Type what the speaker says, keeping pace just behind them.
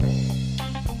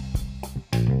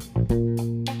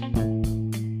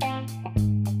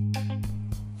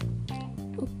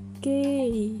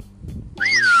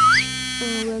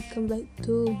welcome back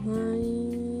to my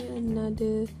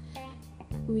another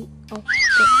week of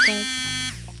podcast.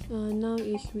 Now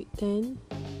is week 10,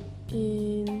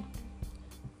 and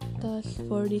task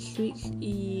for this week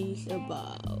is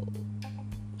about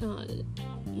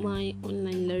my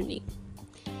online learning.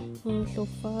 So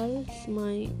far,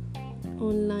 my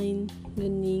online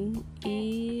learning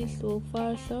is so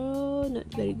not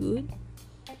very good.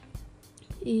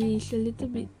 It's a little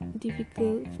bit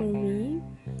difficult for me.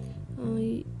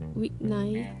 Week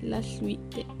 9, last week,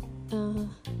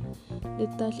 the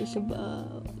task is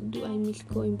about do I miss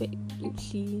going back to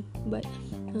UPSI, but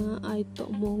I talk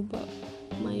more about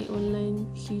my online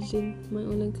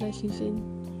class season.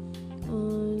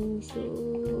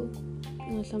 So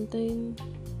sometimes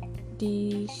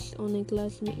this online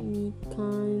class make me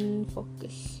can't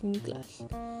focus in class.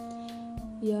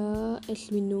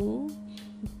 As we know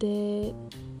that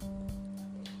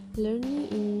learning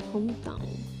in hometown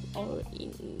or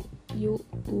in your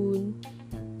own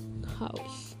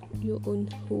house, your own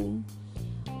home,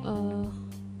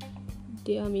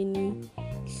 there are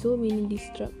so many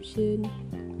disruptions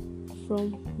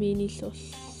from many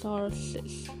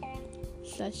sources,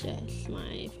 such as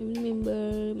my family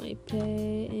member, my pet,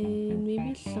 and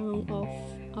maybe some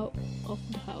out of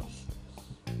the house.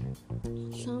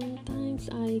 Sometimes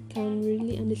I can't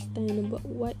really understand about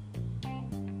what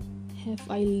have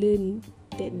I learned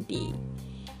that day,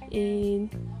 and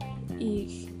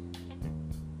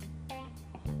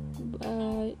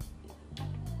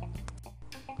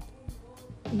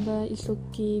but it's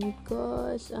okay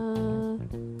because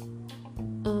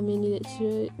many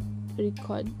lecturers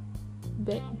record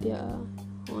back their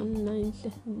online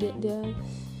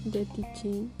their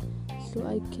teaching, so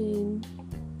I can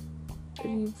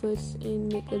reverse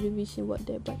and make a revision about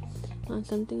that. But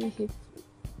something I have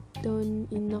done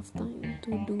enough time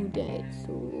to do that.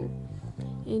 So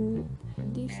in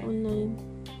this online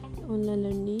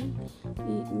learning,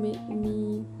 it made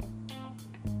me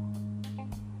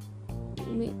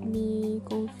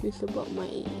confused about my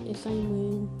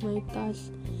assignment, my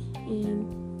task, and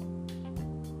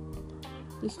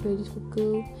it's very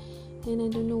difficult, and I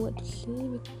don't know what to say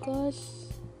because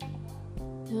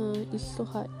it's so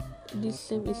hard. This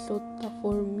sem is so tough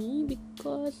for me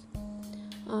because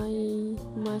I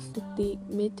must take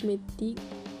mathematics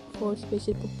for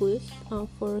special purpose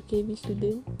for KV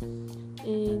student,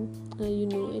 and as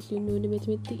you know, the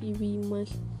mathematics we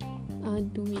must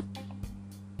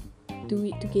do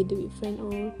it together with friend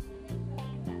or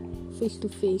face to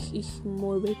face is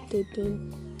more better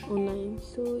than online.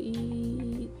 So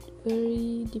it's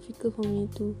very difficult for me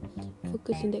to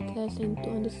focus in that class and to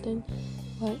understand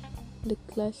what the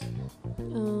class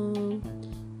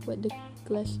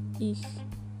is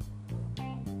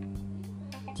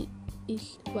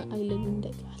what I learned in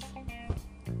that class.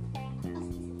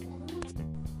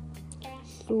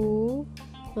 So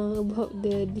about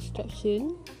the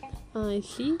distraction, I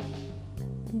see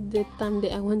the time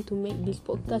that I want to make this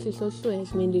podcast is also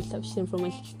has many disruption from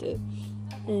my sister,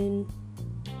 and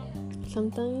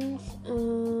sometimes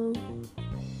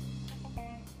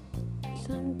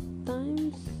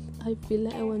I feel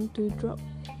like I want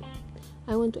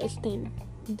to extend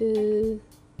the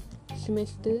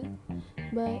semester,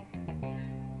 but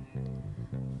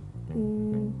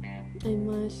I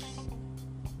must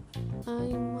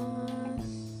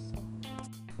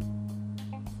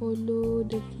follow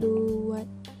the flow what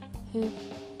have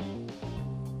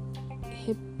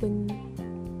happened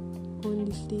on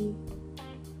this day,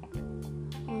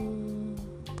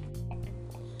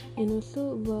 and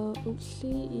also about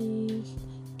UPSI is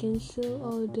cancel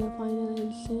all the final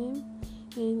exam,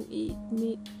 and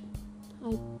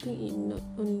I think it not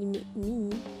only made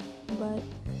me but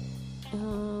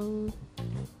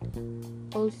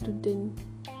all students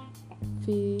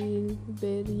feel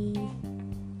very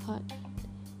hard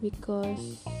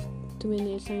because too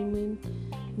many assignments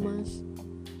must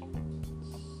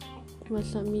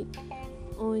submit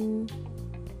on,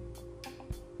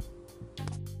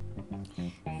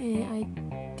 and I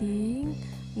think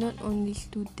not only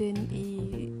student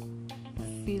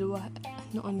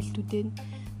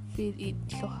feel it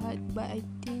so hard, but I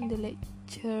think the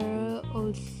lecturer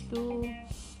also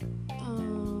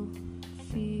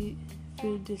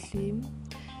feel the same,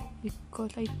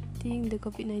 because I think the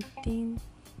COVID-19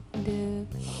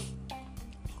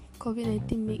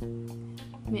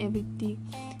 make everything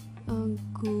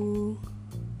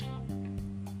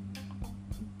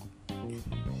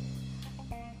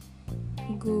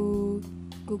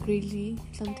go crazy,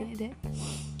 something like that,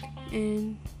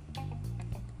 and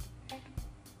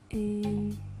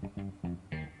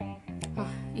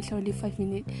it's already 5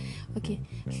 minutes. Okay,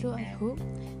 so I hope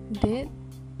that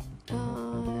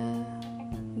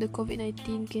the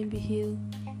COVID-19 can be healed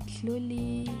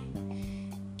slowly,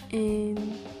 and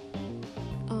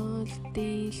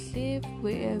stay safe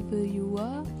wherever you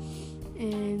are,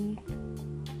 and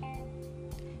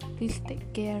please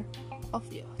take care of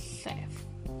yourself.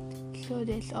 So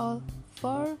that's all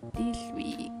for this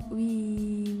week.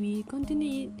 We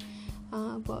continue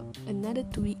about another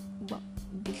 2 weeks about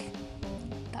this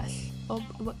task, or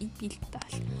about EP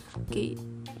task. Okay,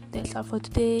 that's all for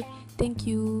today. Thank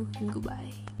you and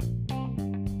goodbye.